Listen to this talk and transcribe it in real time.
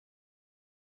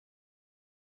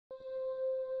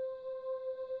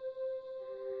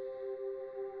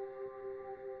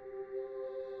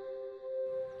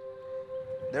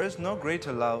There is no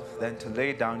greater love than to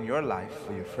lay down your life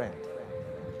for your friend.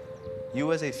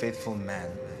 You as a faithful man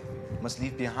must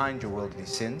leave behind your worldly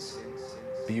sins,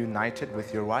 be united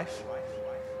with your wife,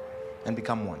 and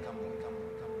become one.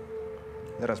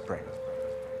 Let us pray.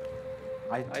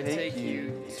 I take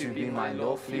you to be my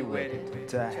lawfully wedded,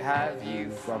 to have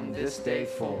you from this day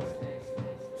forward.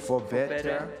 For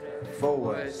better, for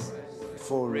worse,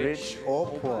 for rich or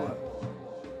poor,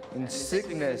 in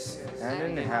sickness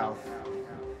and in health,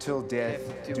 till death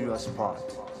do us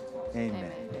part.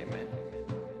 Amen. Amen.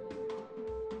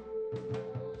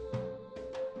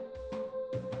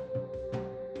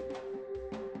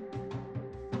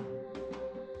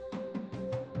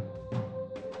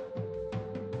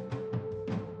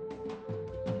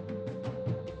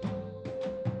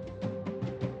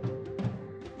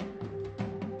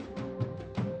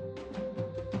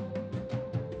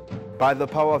 By the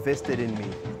power vested in me,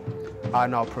 I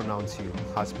now pronounce you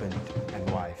husband and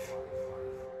wife.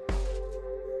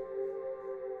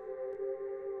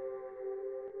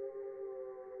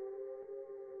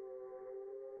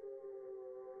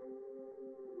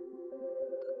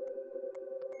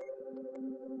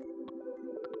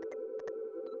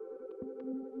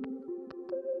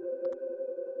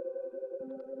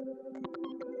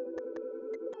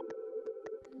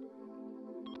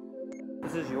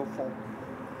 This is your fault.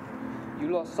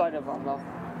 You lost sight of our love.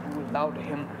 You allowed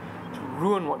him to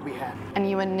ruin what we had. And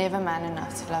you were never man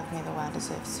enough to love me the way I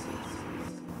deserve to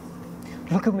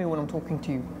be. Look at me when I'm talking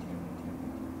to you.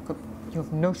 You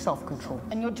have no self-control.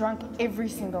 And you're drunk every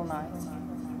single night.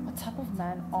 What type of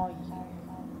man are you?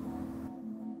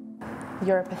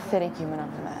 You're a pathetic human of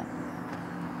a man.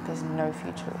 There's no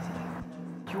future with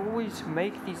you. You always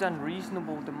make these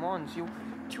unreasonable demands. You're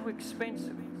too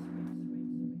expensive.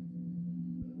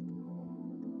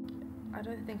 I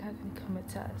don't think I can commit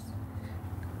to us.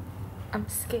 I'm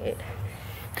scared.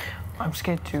 I'm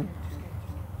scared too.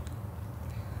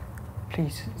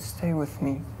 Please, stay with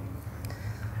me.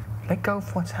 Let go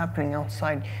of what's happening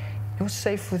outside. You're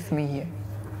safe with me here.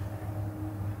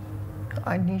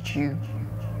 I need you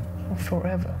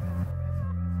forever.